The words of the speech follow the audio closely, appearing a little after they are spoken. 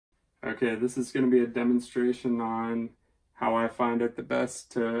Okay, this is going to be a demonstration on how I find it the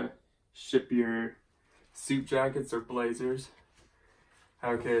best to ship your suit jackets or blazers.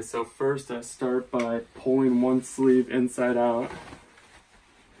 Okay, so first I start by pulling one sleeve inside out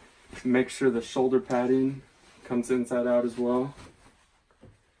to make sure the shoulder padding comes inside out as well.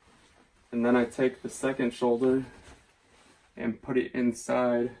 And then I take the second shoulder and put it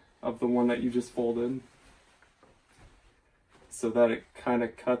inside of the one that you just folded, so that it kind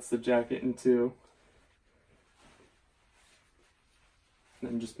of cuts the jacket in two.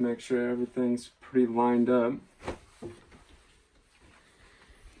 And just make sure everything's pretty lined up.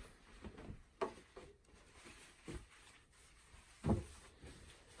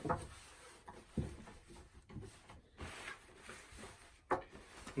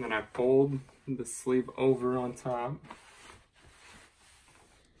 And then I fold the sleeve over on top,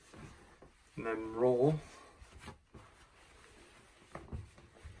 and then roll.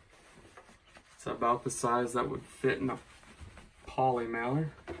 It's about the size that would fit in a poly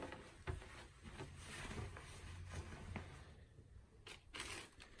mailer.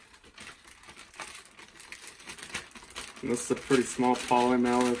 And this is a pretty small poly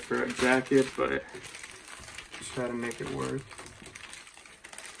mailer for a jacket, but try to make it work.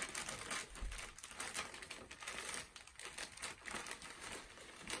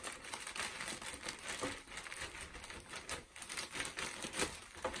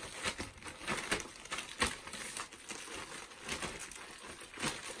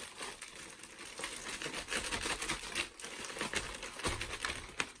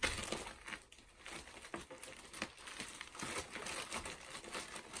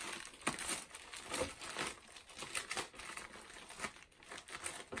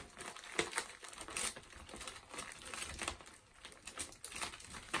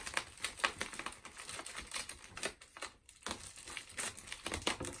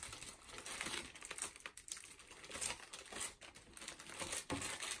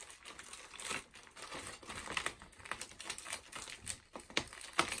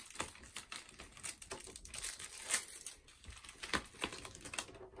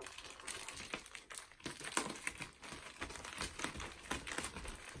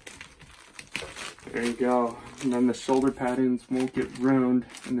 There you go. And then the shoulder paddings won't get ruined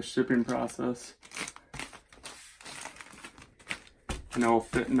in the shipping process. And it will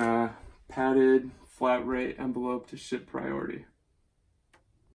fit in a padded flat rate envelope to ship priority.